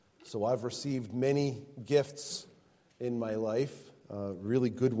So I've received many gifts in my life, really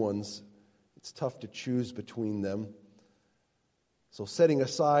good ones. It's tough to choose between them. So setting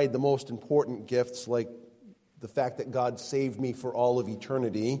aside the most important gifts, like the fact that God saved me for all of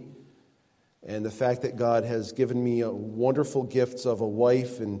eternity, and the fact that God has given me wonderful gifts of a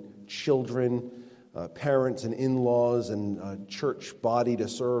wife and children, parents and in-laws, and a church body to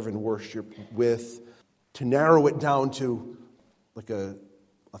serve and worship with, to narrow it down to like a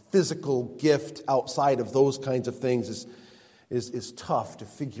physical gift outside of those kinds of things is tough to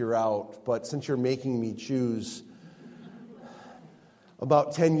figure out. But since you're making me choose,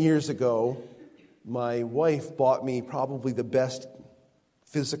 about 10 years ago, my wife bought me probably the best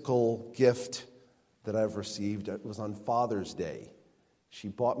physical gift that I've received. It was on Father's Day. She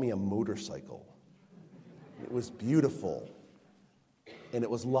bought me a motorcycle. It was beautiful, and it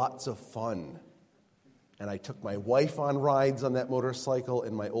was lots of fun. And I took my wife on rides on that motorcycle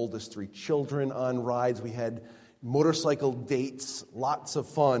and my oldest 3 children on rides. We had motorcycle dates, lots of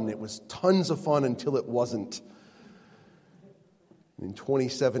fun. It was tons of fun until it wasn't. In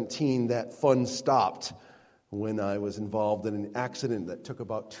 2017, that fun stopped when I was involved in an accident that took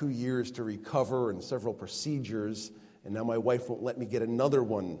about 2 years to recover and several procedures. And now my wife won't let me get another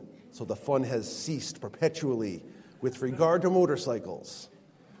one. So the fun has ceased perpetually with regard to motorcycles.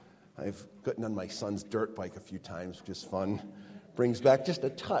 I've gotten on my son's dirt bike a few times, which is fun. Brings back just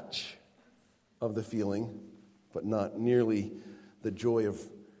a touch of the feeling, but not nearly the joy of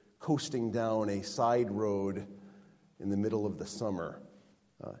coasting down a side road in the middle of the summer.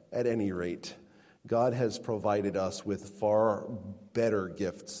 At any rate, God has provided us with far better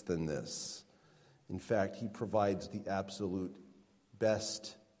gifts than this. In fact, He provides the absolute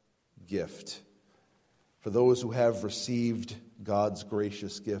best gift. For those who have received God's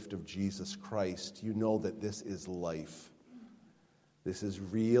gracious gift of Jesus Christ, you know that this is life. This is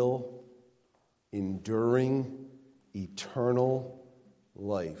real, enduring, eternal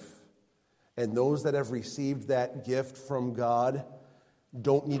life. And those that have received that gift from God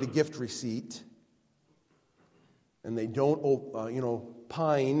don't need a gift receipt. And they don't,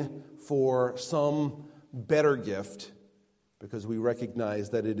 pine for some better gift, because we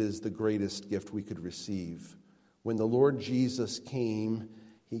recognize that it is the greatest gift we could receive. When the Lord Jesus came,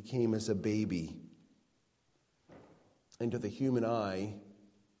 He came as a baby. And to the human eye,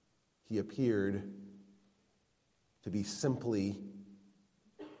 He appeared to be simply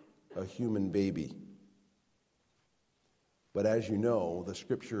a human baby. But as you know, the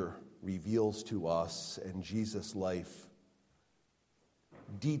Scripture reveals to us, and Jesus' life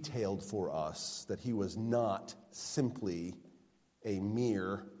detailed for us, that He was not simply a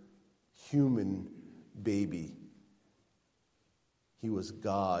mere human baby. He was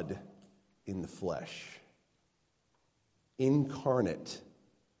God in the flesh, incarnate,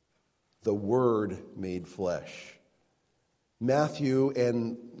 the Word made flesh. Matthew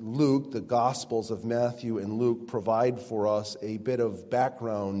and Luke, the Gospels of Matthew and Luke, provide for us a bit of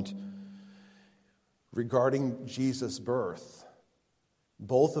background regarding Jesus' birth.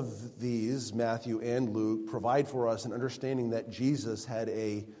 Both of these, Matthew and Luke, provide for us an understanding that Jesus had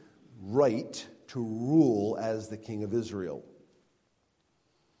a right to rule as the King of Israel.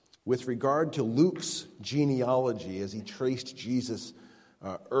 With regard to Luke's genealogy, as he traced Jesus'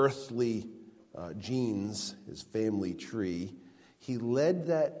 earthly genes, his family tree, he led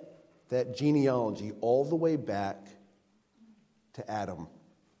that genealogy all the way back to Adam,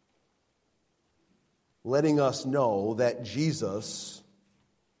 letting us know that Jesus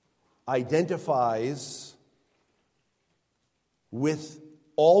identifies with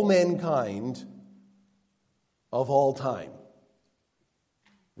all mankind of all time.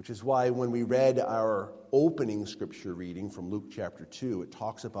 Which is why when we read our opening scripture reading from Luke chapter 2, it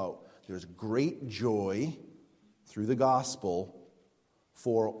talks about there's great joy through the gospel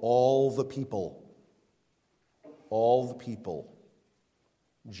for all the people. All the people.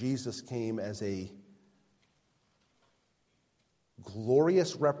 Jesus came as a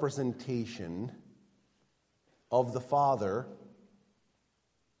glorious representation of the Father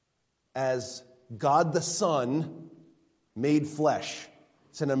as God the Son made flesh.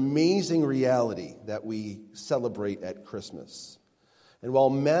 It's an amazing reality that we celebrate at Christmas. And while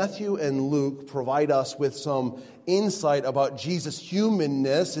Matthew and Luke provide us with some insight about Jesus'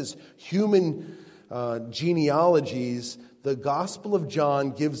 humanness, his human genealogies, the Gospel of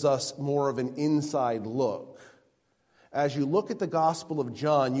John gives us more of an inside look. As you look at the Gospel of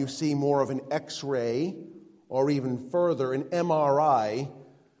John, you see more of an X-ray, or even further, an MRI,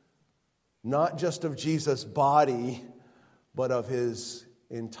 not just of Jesus' body, but of his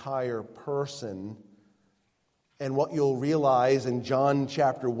entire person. And what you'll realize, and John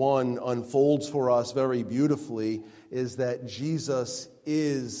chapter 1 unfolds for us very beautifully, is that Jesus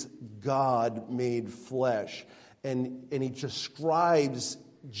is God made flesh. And he describes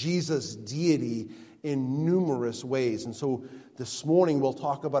Jesus' deity in numerous ways. And so this morning we'll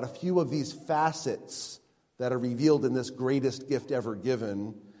talk about a few of these facets that are revealed in this greatest gift ever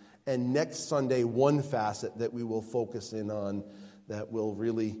given. And next Sunday, one facet that we will focus in on that will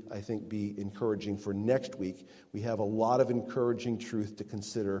really, I think, be encouraging for next week. We have a lot of encouraging truth to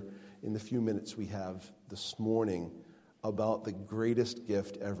consider in the few minutes we have this morning about the greatest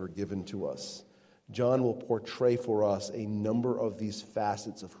gift ever given to us. John will portray for us a number of these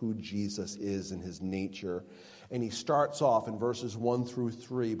facets of who Jesus is and his nature. And he starts off in verses 1 through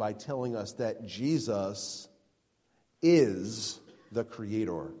 3 by telling us that Jesus is the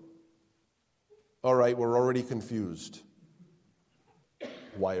Creator. All right, we're already confused.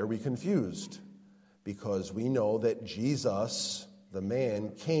 Why are we confused? Because we know that Jesus, the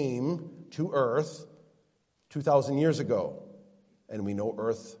man, came to earth 2,000 years ago. And we know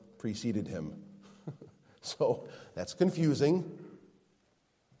earth preceded him. So that's confusing.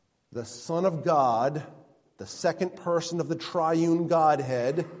 The Son of God, the second person of the triune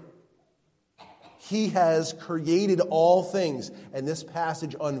Godhead, he has created all things. And this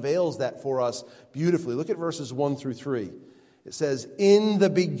passage unveils that for us beautifully. Look at verses 1 through 3. It says, "In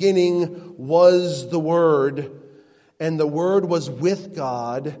the beginning was the Word, and the Word was with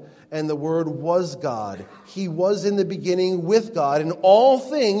God, and the Word was God. He was in the beginning with God, and all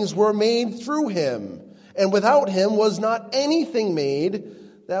things were made through him. And without him was not anything made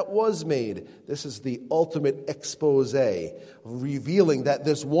that was made." This is the ultimate expose, revealing that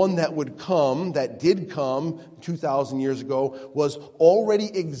this one that would come, that did come 2,000 years ago, was already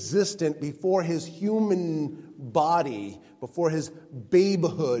existent before his human body, before his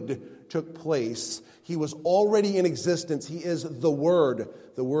babehood took place. He was already in existence. He is the Word.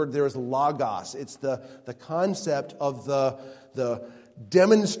 The word there is logos. It's the concept of the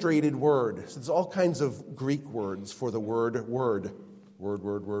demonstrated word. So there's all kinds of Greek words for the word. Word.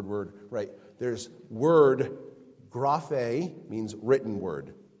 Right. There's word, graphe, means written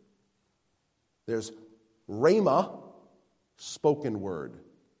word. There's rhema, spoken word.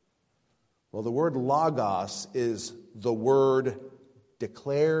 Well, the word logos is the word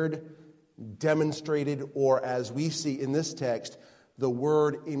declared, demonstrated, or as we see in this text, the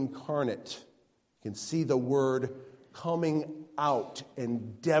word incarnate. You can see the word coming out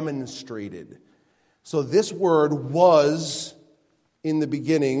and demonstrated. So this word was in the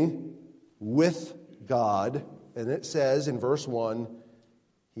beginning with God, and it says in verse 1,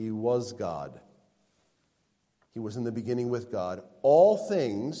 he was God. He was in the beginning with God. All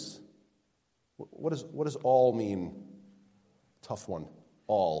things, what does all mean? Tough one.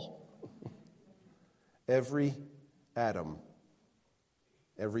 All. Every atom,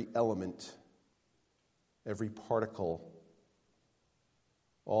 every element, every particle,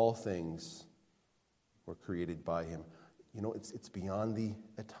 all things were created by him. You know, it's beyond the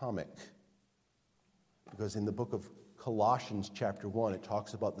atomic. Because in the book of Colossians chapter 1, it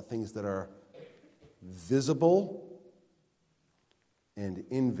talks about the things that are visible and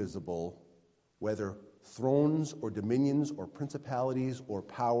invisible, whether thrones or dominions or principalities or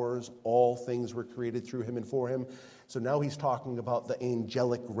powers, all things were created through him and for him. So now he's talking about the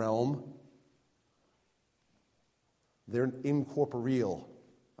angelic realm. They're incorporeal.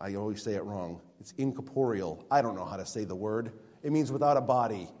 I always say it wrong. It's incorporeal. I don't know how to say the word. It means without a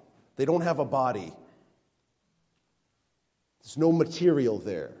body. They don't have a body. There's no material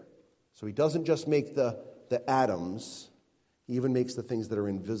there. So he doesn't just make the atoms. He even makes the things that are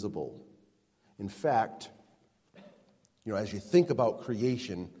invisible. In fact, as you think about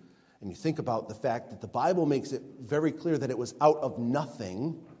creation, and you think about the fact that the Bible makes it very clear that it was out of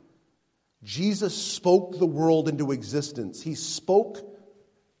nothing, Jesus spoke the world into existence. He spoke,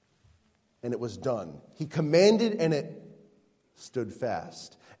 and it was done. He commanded, and it stood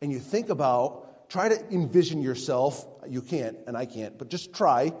fast. And you think about, try to envision yourself, you can't, and I can't, but just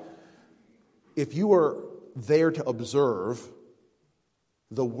try, if you were there to observe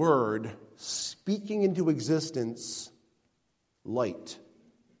the Word speaking into existence, light.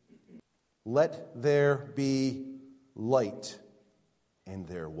 Let there be light. And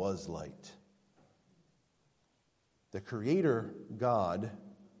there was light. The Creator God,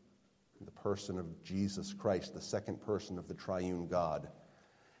 the person of Jesus Christ, the second person of the triune God,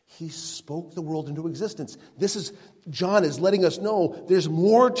 he spoke the world into existence. John is letting us know there's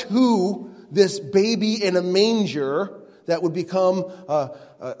more to this baby in a manger that would become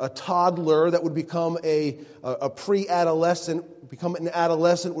a toddler, that would become a pre-adolescent, become an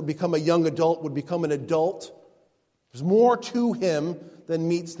adolescent, would become a young adult, would become an adult. There's more to him than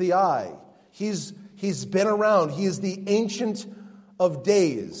meets the eye. He's been around. He is the Ancient of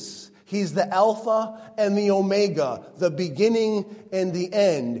Days. He's the Alpha and the Omega, the beginning and the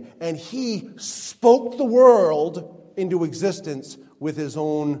end. And he spoke the world into existence with his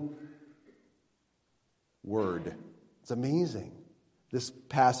own word. It's amazing. This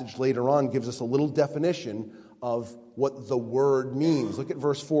passage later on gives us a little definition of what the word means. Look at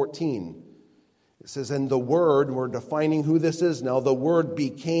verse 14. It says, and the Word, we're defining who this is now, the Word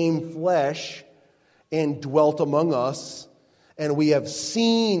became flesh and dwelt among us, and we have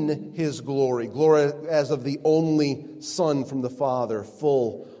seen his glory, glory as of the only Son from the Father,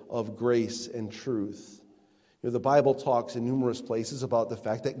 full of grace and truth. You know, the Bible talks in numerous places about the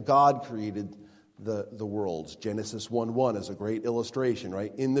fact that God created the worlds. Genesis 1:1 is a great illustration,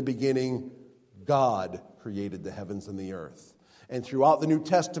 right? In the beginning, God created the heavens and the earth. And throughout the New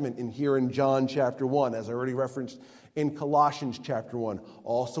Testament, and here in John chapter 1, as I already referenced in Colossians chapter 1,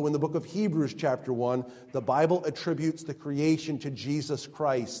 also in the book of Hebrews chapter 1, the Bible attributes the creation to Jesus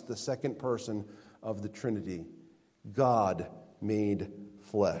Christ, the second person of the Trinity. God made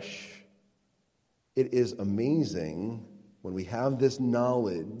flesh. It is amazing when we have this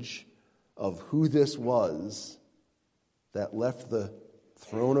knowledge of who this was that left the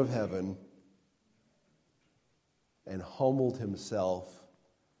throne of heaven and humbled himself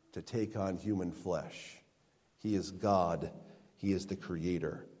to take on human flesh. He is God. He is the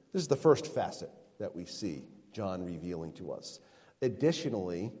Creator. This is the first facet that we see John revealing to us.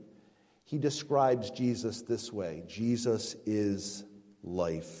 Additionally, he describes Jesus this way. Jesus is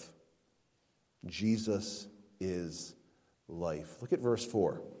life. Jesus is life. Look at verse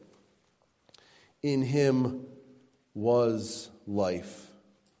 4. In him was life,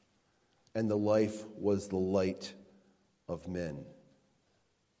 and the life was the light of men.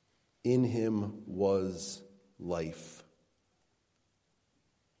 In him was life.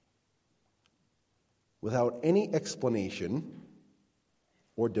 Without any explanation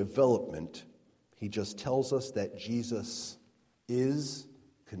or development, he just tells us that Jesus is,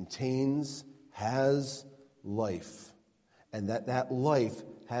 contains, has life, and that life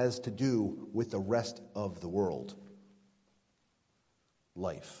has to do with the rest of the world.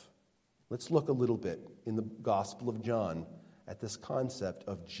 Life. Let's look a little bit in the Gospel of John at this concept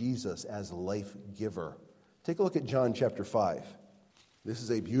of Jesus as life giver. Take a look at John chapter 5. This is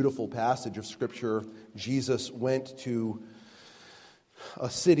a beautiful passage of Scripture. Jesus went to a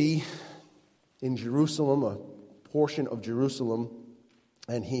city in Jerusalem, a portion of Jerusalem,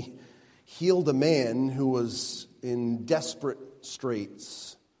 and he healed a man who was in desperate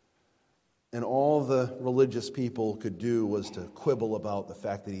straits. And all the religious people could do was to quibble about the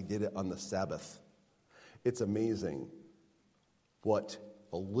fact that he did it on the Sabbath. It's amazing what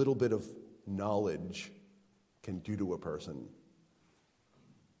a little bit of knowledge can do to a person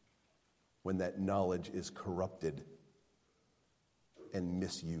when that knowledge is corrupted and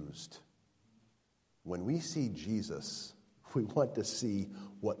misused. When we see Jesus, we want to see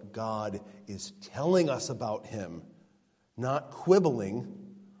what God is telling us about him, not quibbling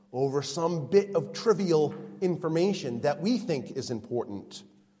over some bit of trivial information that we think is important.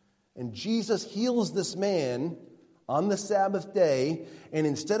 And Jesus heals this man on the Sabbath day, and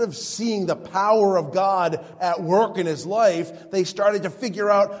instead of seeing the power of God at work in his life, they started to figure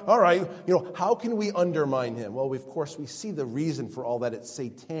out, all right, how can we undermine him? Well, of course, we see the reason for all that. It's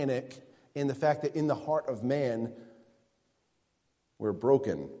satanic, and the fact that in the heart of man, we're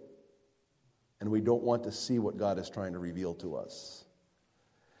broken, and we don't want to see what God is trying to reveal to us.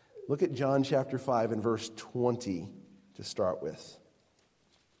 Look at John chapter 5 and verse 20 to start with.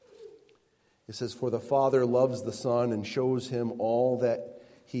 It says, for the Father loves the Son and shows him all that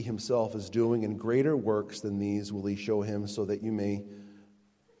he himself is doing, and greater works than these will he show him, so that you may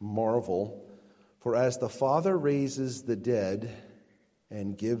marvel. For as the Father raises the dead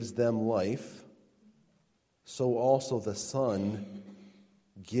and gives them life, so also the Son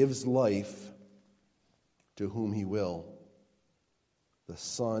gives life to whom he will. The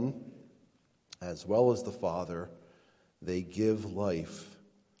Son, as well as the Father, they give life.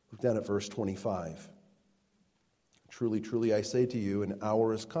 Look down at verse 25. Truly, truly, I say to you, an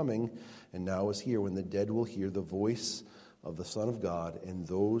hour is coming, and now is here, when the dead will hear the voice of the Son of God, and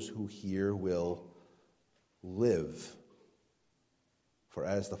those who hear will live. For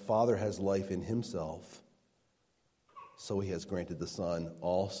as the Father has life in himself, so he has granted the Son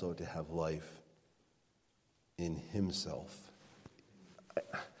also to have life in himself.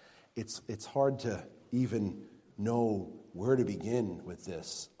 It's hard to even know where to begin with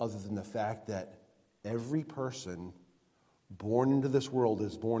this, other than the fact that every person born into this world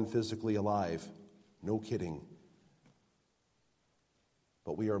is born physically alive. No kidding.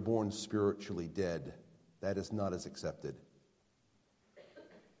 but we are born spiritually dead. That is not as accepted.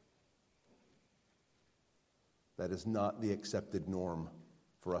 That is not the accepted norm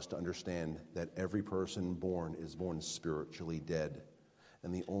for us to understand that every person born is born spiritually dead.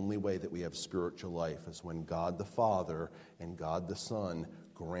 And the only way that we have spiritual life is when God the Father and God the Son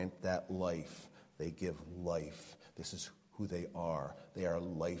grant that life. They give life. This is who they are. They are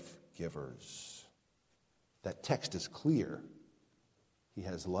life givers. That text is clear. He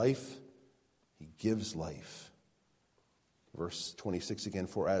has life. He gives life. Verse 26 again,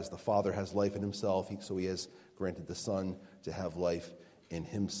 for as the Father has life in himself, so he has granted the Son to have life in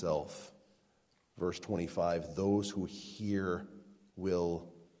himself. Verse 25, those who hear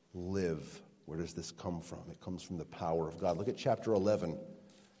will live. Where does this come from? It comes from the power of God. Look at chapter 11,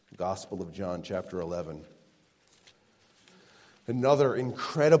 Gospel of John, chapter 11. Another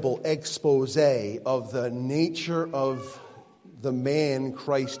incredible expose of the nature of the man,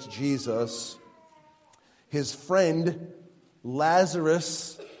 Christ Jesus. His friend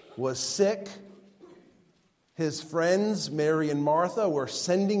Lazarus was sick. His friends, Mary and Martha, were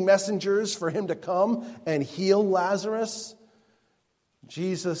sending messengers for him to come and heal Lazarus.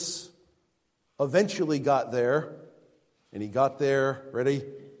 Jesus eventually got there, and he got there, ready?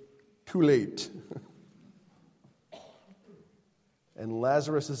 Too late. And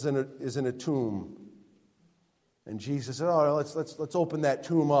Lazarus is in a tomb. And Jesus said, "Oh, let's open that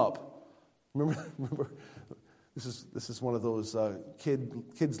tomb up." Remember, this is one of those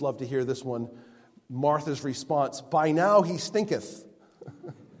kids love to hear this one. Martha's response: "By now he stinketh."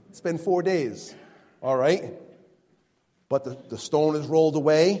 It's been 4 days. All right, but the stone is rolled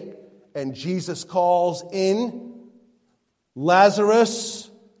away, and Jesus calls in, "Lazarus,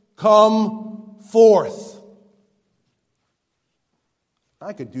 come forth."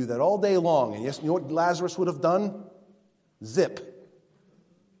 I could do that all day long. And yes, you know what Lazarus would have done? Zip.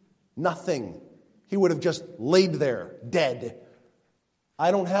 Nothing. He would have just laid there, dead. I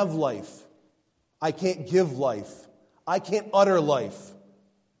don't have life. I can't give life. I can't utter life.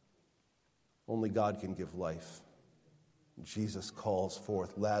 Only God can give life. Jesus calls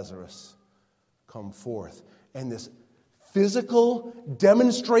forth, "Lazarus, come forth." And this physical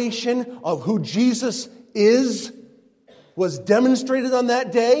demonstration of who Jesus is was demonstrated on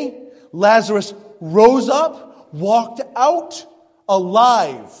that day. Lazarus rose up, walked out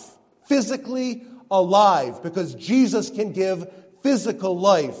alive, physically alive, because Jesus can give physical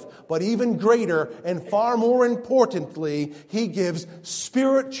life. But even greater and far more importantly, he gives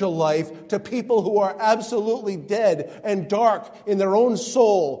spiritual life to people who are absolutely dead and dark in their own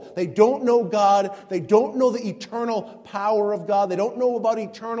soul. They don't know God. They don't know the eternal power of God. They don't know about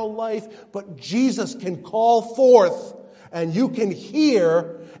eternal life. But Jesus can call forth, and you can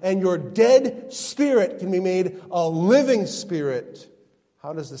hear, and your dead spirit can be made a living spirit.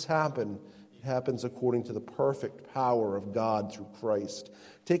 How does this happen? It happens according to the perfect power of God through Christ.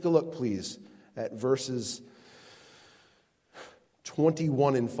 Take a look, please, at verses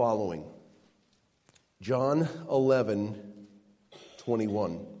 21 and following. John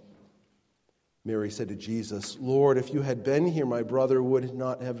 11:21. Mary said to Jesus, "Lord, if you had been here, my brother would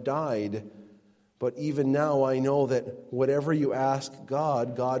not have died. But even now I know that whatever you ask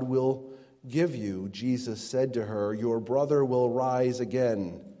God, God will give you." Jesus said to her, "Your brother will rise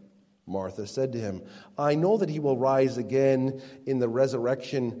again." Martha said to him, "I know that he will rise again in the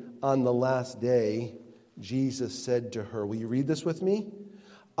resurrection on the last day." Jesus said to her, will you read this with me?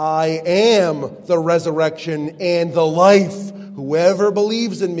 "I am the resurrection and the life. Whoever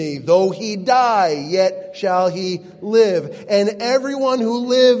believes in me, though he die, yet shall he live. And everyone who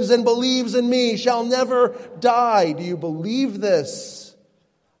lives and believes in me shall never die." Do you believe this?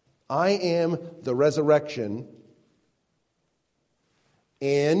 I am the resurrection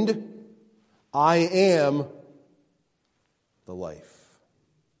and I am the life.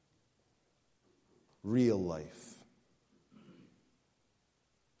 Real life.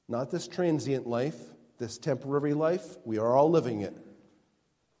 Not this transient life, this temporary life. We are all living it.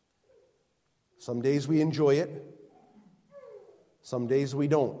 Some days we enjoy it. Some days we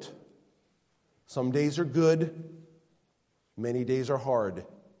don't. Some days are good. Many days are hard.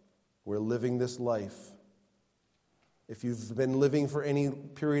 We're living this life. If you've been living for any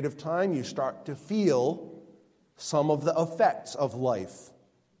period of time, you start to feel some of the effects of life.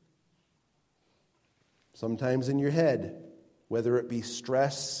 Sometimes in your head, whether it be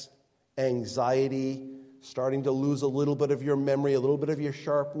stress, anxiety, starting to lose a little bit of your memory, a little bit of your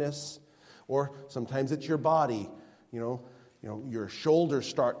sharpness, or sometimes it's your body. You know, your shoulders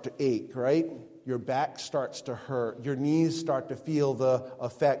start to ache, right? your back starts to hurt. Your knees start to feel the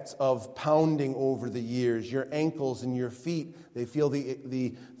effects of pounding over the years. Your ankles and your feet, they feel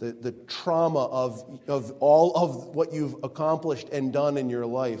the trauma of all of what you've accomplished and done in your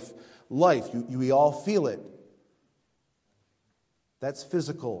life. We all feel it. That's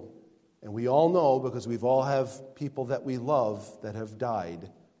physical. And we all know, because we've all have people that we love that have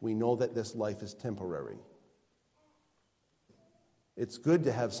died, we know that this life is temporary. It's good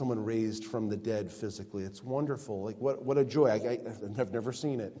to have someone raised from the dead physically. It's wonderful. Like, what a joy. I've never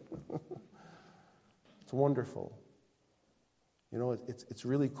seen it. It's wonderful. You know, it's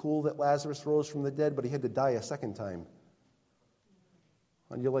really cool that Lazarus rose from the dead, but he had to die a second time.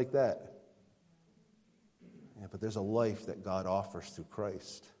 How do you like that? Yeah, but there's a life that God offers through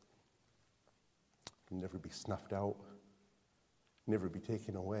Christ. It can never be snuffed out, never be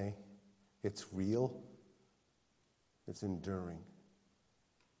taken away. It's real. It's enduring.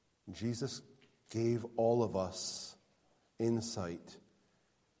 Jesus gave all of us insight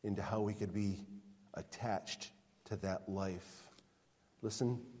into how we could be attached to that life.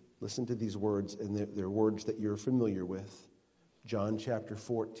 Listen to these words, and they're words that you're familiar with. John chapter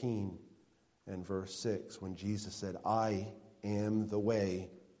 14 and verse 6, when Jesus said, "I am the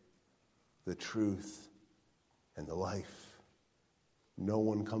way, the truth, and the life. No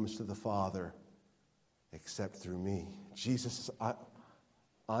one comes to the Father except through me." Jesus says,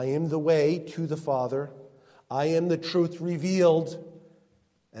 I am the way to the Father. I am the truth revealed.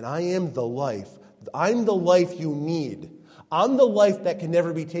 And I am the life. I'm the life you need. I'm the life that can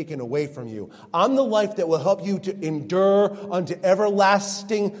never be taken away from you. I'm the life that will help you to endure unto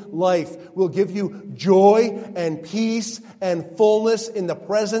everlasting life. Will give you joy and peace and fullness in the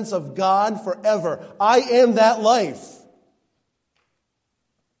presence of God forever. I am that life.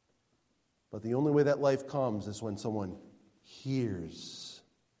 But the only way that life comes is when someone hears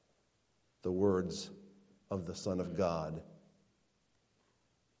the words of the Son of God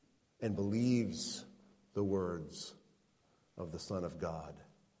and believes the words of the Son of God.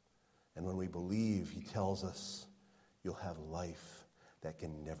 And when we believe, he tells us, you'll have life that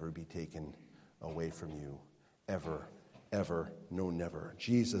can never be taken away from you. Ever, ever, no, never.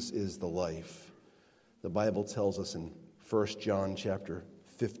 Jesus is the life. The Bible tells us in 1 John chapter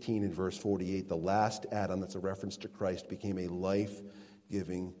 15 and verse 48, the last Adam, that's a reference to Christ, became a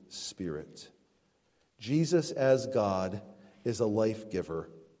life-giving spirit. Jesus as God is a life giver.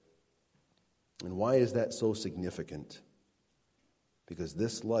 And why is that so significant? Because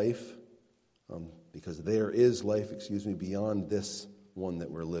this life, because there is life, beyond this one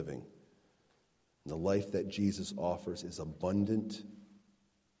that we're living. And the life that Jesus offers is abundant.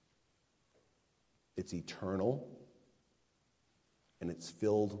 It's eternal. And it's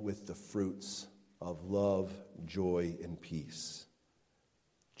filled with the fruits of love, joy, and peace.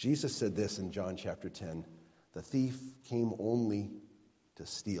 Jesus said this in John chapter 10, "The thief came only to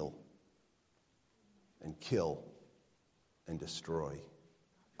steal and kill and destroy.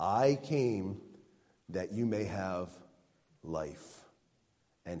 I came that you may have life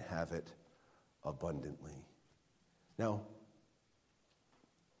and have it abundantly." Now,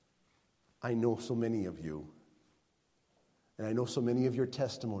 I know so many of you, and I know so many of your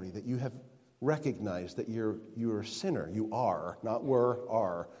testimony that you have recognized that you're a sinner. You are, not were,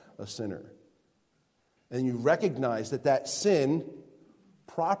 are a sinner. And you recognize that sin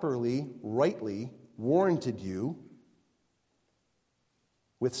properly, rightly warranted you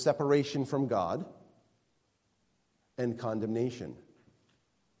with separation from God and condemnation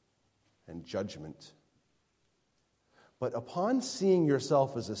and judgment. But upon seeing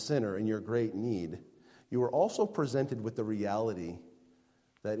yourself as a sinner in your great need, you are also presented with the reality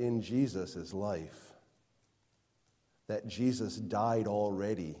that in Jesus is life. That Jesus died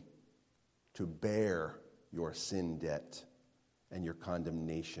already to bear your sin debt and your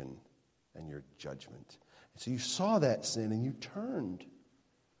condemnation and your judgment. So you saw that sin and you turned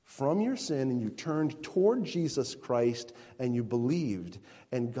from your sin and you turned toward Jesus Christ and you believed.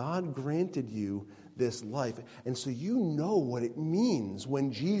 And God granted you this life. And so you know what it means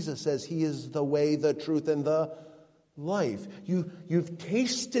when Jesus says he is the way, the truth, and the life. You've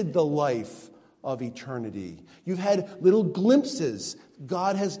tasted the life of eternity. You've had little glimpses.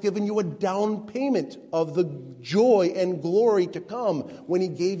 God has given you a down payment of the joy and glory to come when he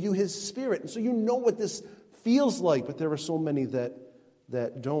gave you his Spirit. And so you know what this feels like, but there are so many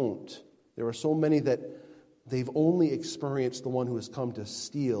that don't. There are so many that they've only experienced the one who has come to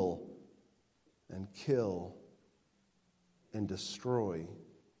steal and kill and destroy.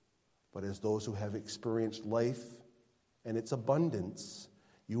 But as those who have experienced life and its abundance,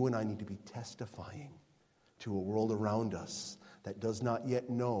 you and I need to be testifying to a world around us that does not yet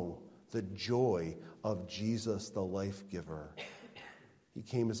know the joy of Jesus, the life giver. He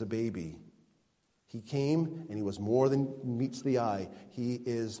came as a baby. He came and he was more than meets the eye. He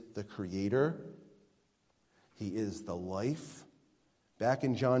is the creator. He is the life. Back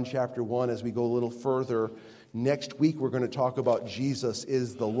in John chapter 1, as we go a little further, next week we're going to talk about Jesus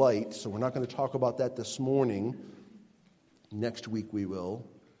is the light. So we're not going to talk about that this morning. Next week we will.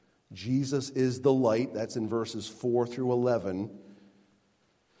 Jesus is the light. That's in verses 4 through 11.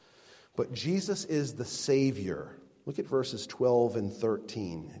 But Jesus is the Savior. Look at verses 12 and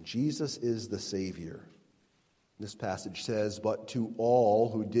 13. Jesus is the Savior. This passage says, "But to all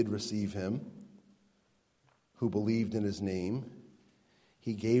who did receive him, who believed in his name,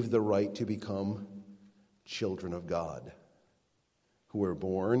 he gave the right to become children of God, who were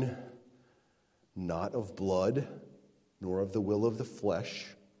born not of blood, nor of the will of the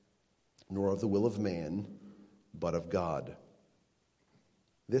flesh, nor of the will of man, but of God."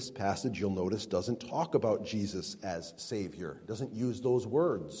 This passage, you'll notice, doesn't talk about Jesus as Savior. It doesn't use those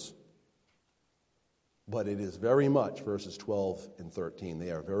words. But it is very much, verses 12 and 13, they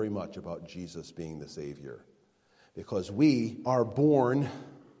are very much about Jesus being the Savior. Because we are born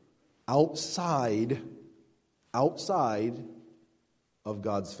outside of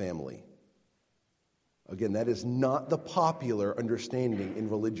God's family. Again, that is not the popular understanding in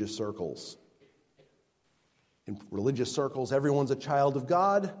religious circles. In religious circles, everyone's a child of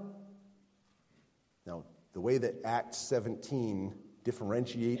God. Now, the way that Acts 17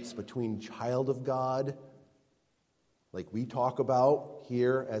 differentiates between child of God, like we talk about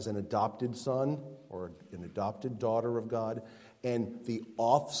here as an adopted son or an adopted daughter of God, and the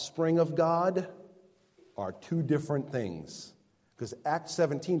offspring of God are two different things. Because Acts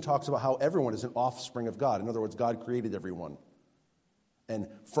 17 talks about how everyone is an offspring of God. In other words, God created everyone. And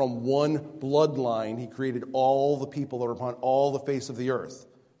from one bloodline, he created all the people that are upon all the face of the earth.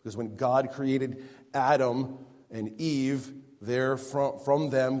 Because when God created Adam and Eve, from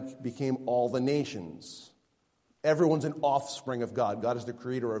them became all the nations. Everyone's an offspring of God. God is the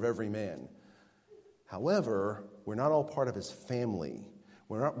creator of every man. However, we're not all part of his family.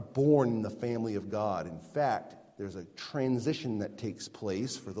 We're not born in the family of God. In fact, there's a transition that takes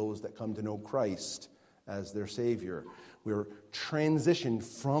place for those that come to know Christ as their Savior. We're transitioned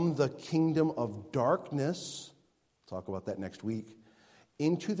from the kingdom of darkness, talk about that next week,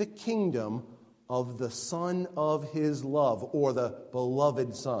 into the kingdom of the Son of his love, or the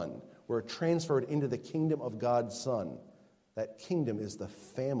beloved Son. We're transferred into the kingdom of God's Son. That kingdom is the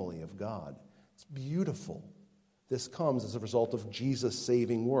family of God. It's beautiful. This comes as a result of Jesus'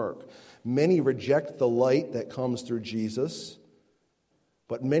 saving work. Many reject the light that comes through Jesus,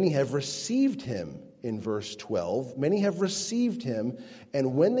 but many have received him in verse 12. Many have received him,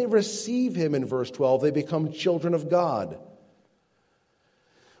 and when they receive him in verse 12, they become children of God.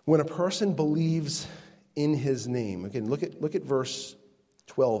 When a person believes in his name, again, look at verse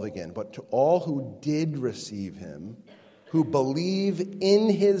 12 again. But to all who did receive him, who believe in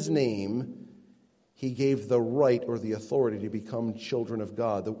his name, he gave the right or the authority to become children of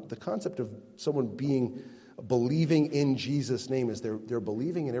God. The concept of someone believing in Jesus' name is they're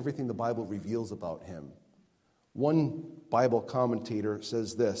believing in everything the Bible reveals about him. One Bible commentator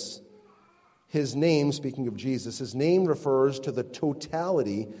says this: his name, speaking of Jesus, his name refers to the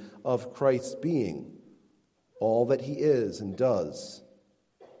totality of Christ's being, all that he is and does.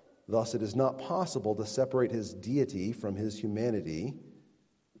 Thus, it is not possible to separate his deity from his humanity,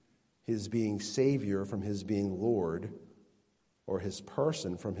 his being Savior from his being Lord, or his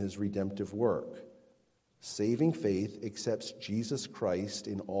person from his redemptive work. Saving faith accepts Jesus Christ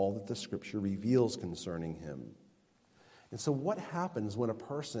in all that the Scripture reveals concerning him. And so what happens when a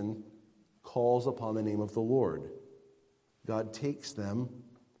person calls upon the name of the Lord? God takes them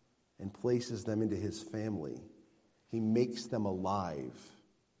and places them into his family. He makes them alive.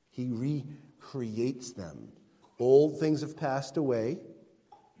 He recreates them. Old things have passed away.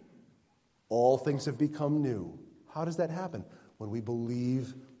 All things have become new. How does that happen? When we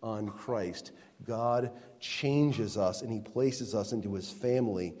believe on Christ, God changes us and he places us into his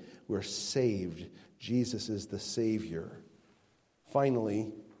family. We're saved. Jesus is the Savior.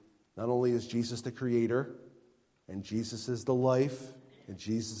 Finally, not only is Jesus the Creator, and Jesus is the life, and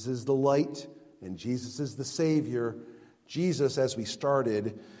Jesus is the light, and Jesus is the Savior, Jesus, as we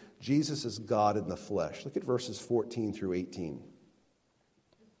started, Jesus is God in the flesh. Look at verses 14 through 18.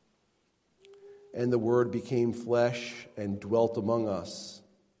 And the Word became flesh and dwelt among us,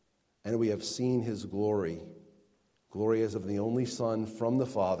 and we have seen his glory, glory as of the only Son from the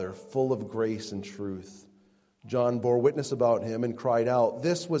Father, full of grace and truth. John bore witness about him and cried out,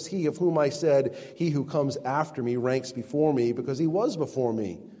 "This was he of whom I said, he who comes after me ranks before me, because he was before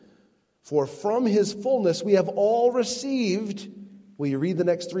me." For from his fullness we have all received, will you read the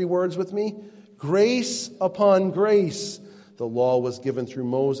next three words with me? Grace upon grace. The law was given through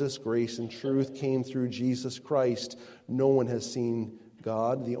Moses. Grace and truth came through Jesus Christ. No one has seen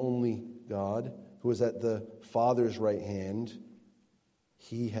God, the only God, who is at the Father's right hand.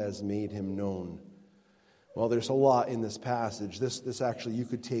 He has made him known. Well, there's a lot in this passage. This actually, you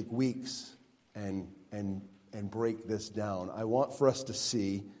could take weeks and break this down. I want for us to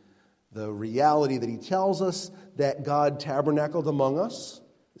see the reality that he tells us that God tabernacled among us.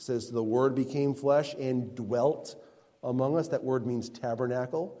 It says the Word became flesh and dwelt among us. That word means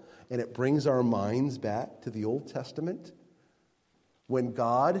tabernacle. And it brings our minds back to the Old Testament, when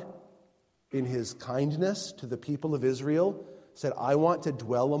God, in his kindness to the people of Israel, said, I want to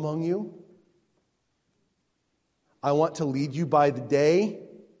dwell among you. I want to lead you by the day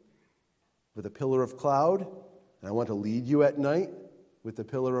with a pillar of cloud, and I want to lead you at night with the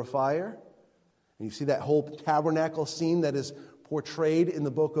pillar of fire. And you see that whole tabernacle scene that is portrayed in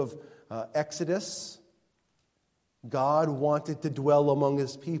the book of Exodus. God wanted to dwell among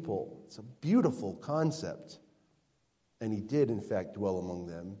his people. It's a beautiful concept. And he did, in fact, dwell among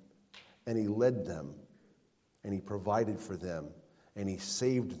them. And he led them. And he provided for them. And he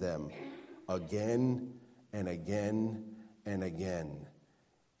saved them again and again and again,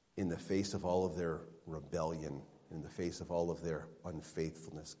 in the face of all of their rebellion, in the face of all of their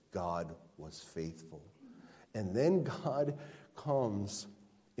unfaithfulness. God was faithful. And then God comes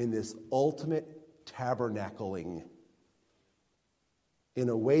in this ultimate tabernacling in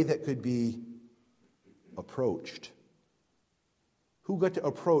a way that could be approached. Who got to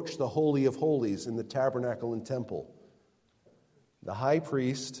approach the Holy of Holies in the tabernacle and temple? The high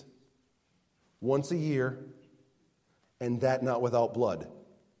priest, once a year, and that not without blood.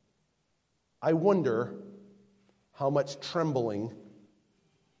 I wonder how much trembling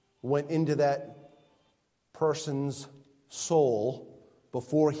went into that person's soul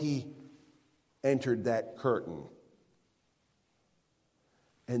before he entered that curtain.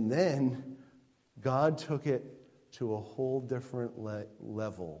 And then God took it to a whole different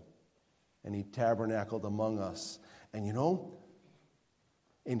level, and he tabernacled among us. And you know,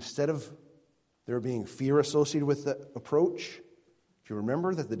 instead of there being fear associated with the approach, do you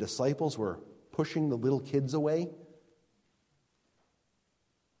remember that the disciples were pushing the little kids away?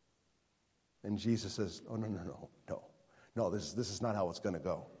 And Jesus says, oh, no, this is not how it's going to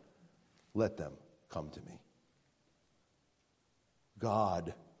go. Let them come to me.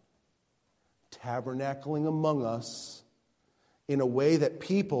 God tabernacling among us in a way that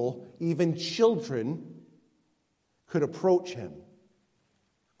people, even children, could approach him.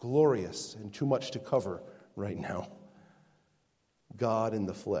 Glorious, and too much to cover right now. God in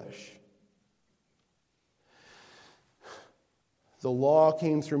the flesh. The law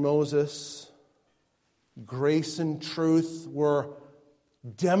came through Moses. Grace and truth were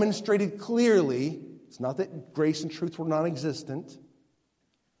demonstrated clearly. It's not that grace and truth were non-existent.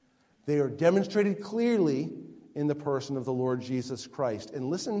 They are demonstrated clearly in the person of the Lord Jesus Christ. And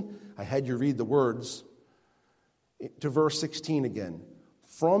listen, I had you read the words to verse 16 again.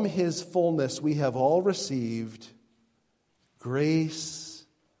 From his fullness we have all received grace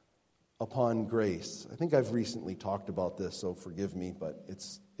upon grace. I think I've recently talked about this, so forgive me, but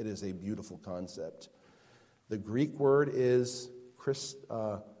it is a beautiful concept. The Greek word is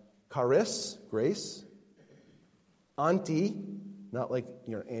charis, grace. Anti, not like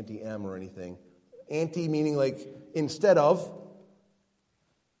anti-M or anything. Anti meaning like instead of.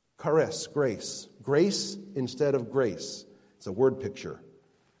 Charis, grace. Grace instead of grace. It's a word picture.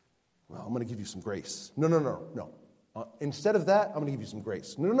 Well, I'm going to give you some grace. No. Instead of that, I'm going to give you some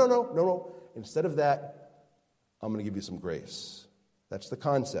grace. No. Instead of that, I'm going to give you some grace. That's the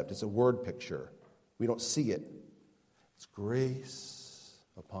concept. It's a word picture. We don't see it. It's grace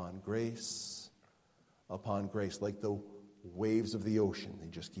upon grace upon grace, like the waves of the ocean. They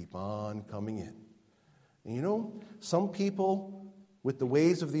just keep on coming in. And you know, some people with the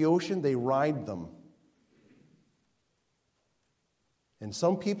waves of the ocean, they ride them. And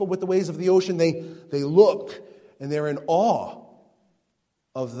some people with the waves of the ocean, they look and they're in awe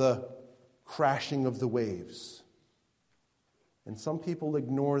of the crashing of the waves. And some people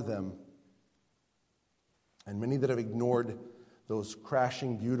ignore them. And many that have ignored those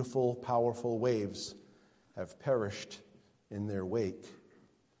crashing, beautiful, powerful waves have perished in their wake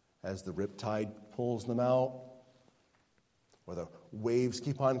as the riptide pulls them out, or the waves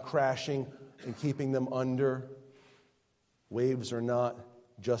keep on crashing and keeping them under. Waves are not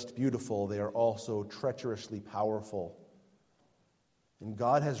just beautiful, they are also treacherously powerful. And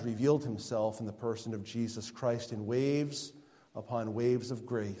God has revealed himself in the person of Jesus Christ in waves upon waves of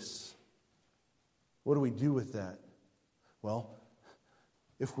grace. What do we do with that? Well,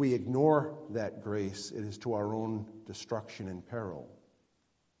 if we ignore that grace, it is to our own destruction and peril.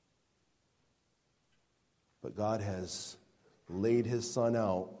 But God has laid his Son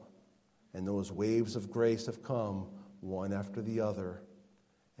out, and those waves of grace have come one after the other.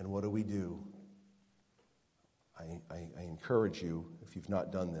 And what do? I encourage you, if you've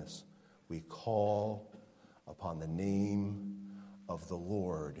not done this, we call upon the name of the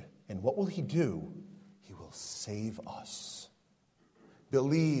Lord. And what will he do? He will save us.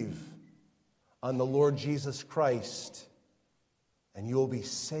 Believe on the Lord Jesus Christ, and you'll be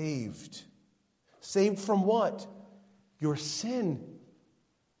saved. Saved from what? Your sin.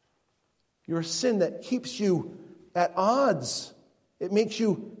 Your sin that keeps you at odds. It makes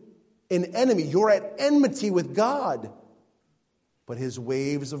you an enemy. You're at enmity with God. But his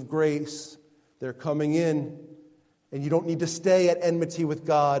waves of grace, they're coming in. And you don't need to stay at enmity with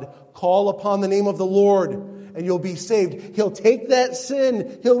God. Call upon the name of the Lord, and you'll be saved. He'll take that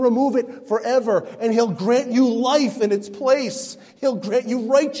sin. He'll remove it forever. And he'll grant you life in its place. He'll grant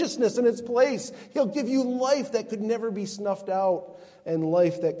you righteousness in its place. He'll give you life that could never be snuffed out, and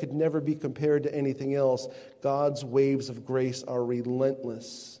life that could never be compared to anything else. God's waves of grace are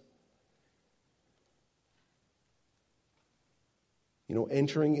relentless.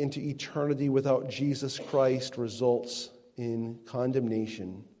 Entering into eternity without Jesus Christ results in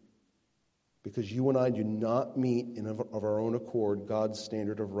condemnation, because you and I do not meet of our own accord God's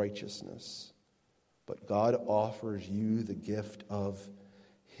standard of righteousness. But God offers you the gift of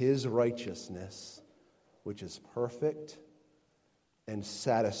his righteousness, which is perfect and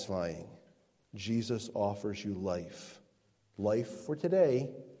satisfying. Jesus offers you life. Life for today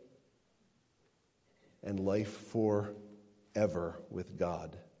and life forever with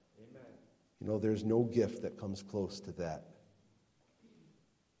God. Amen. There's no gift that comes close to that.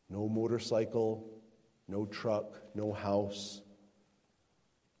 No motorcycle, no truck, no house.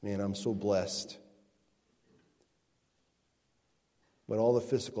 Man, I'm so blessed. But all the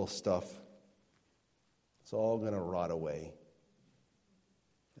physical stuff, it's all going to rot away.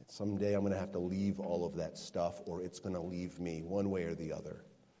 Someday I'm going to have to leave all of that stuff, or it's going to leave me, one way or the other.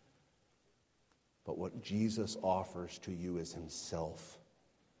 But what Jesus offers to you is himself.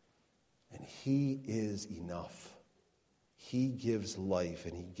 And he is enough. He gives life,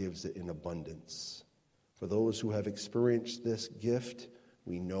 and he gives it in abundance. For those who have experienced this gift,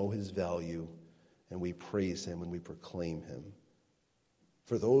 we know his value, and we praise him and we proclaim him.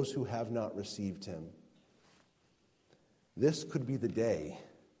 For those who have not received him, this could be the day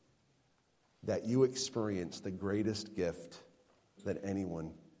that you experience the greatest gift that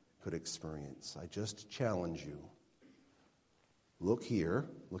anyone could experience. I just challenge you. Look here.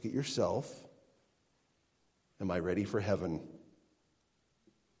 Look at yourself. Am I ready for heaven?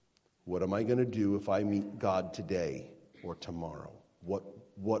 What am I going to do if I meet God today or tomorrow? What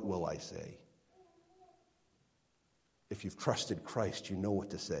will I say? If you've trusted Christ, you know what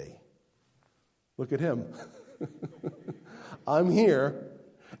to say. Look at him. I'm here,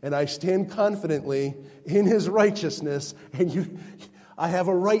 and I stand confidently in his righteousness, and I have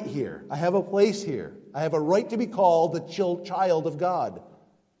a right here. I have a place here. I have a right to be called the child of God.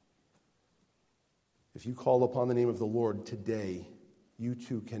 If you call upon the name of the Lord today, you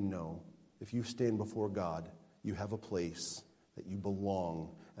too can know, if you stand before God, you have a place, that you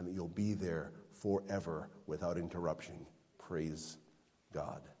belong, and that you'll be there forever without interruption. Praise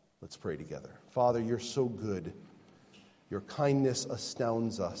God. Let's pray together. Father, you're so good. Your kindness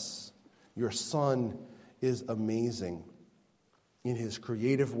astounds us. Your Son is amazing in his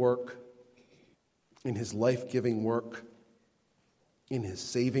creative work, in his life-giving work, in his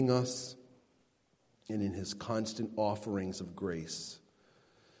saving us, and in his constant offerings of grace.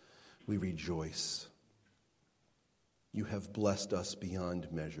 We rejoice. You have blessed us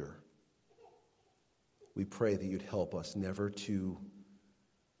beyond measure. We pray that you'd help us never to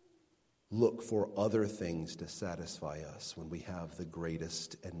look for other things to satisfy us when we have the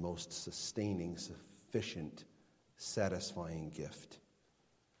greatest and most sustaining, sufficient, satisfying gift.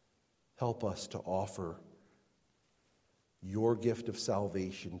 Help us to offer your gift of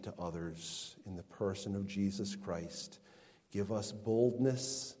salvation to others in the person of Jesus Christ. Give us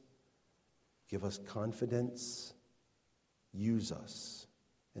boldness. Give us confidence. Use us.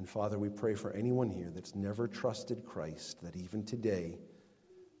 And Father, we pray for anyone here that's never trusted Christ, that even today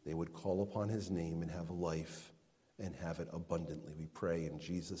they would call upon his name and have life and have it abundantly. We pray in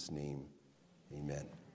Jesus' name. Amen.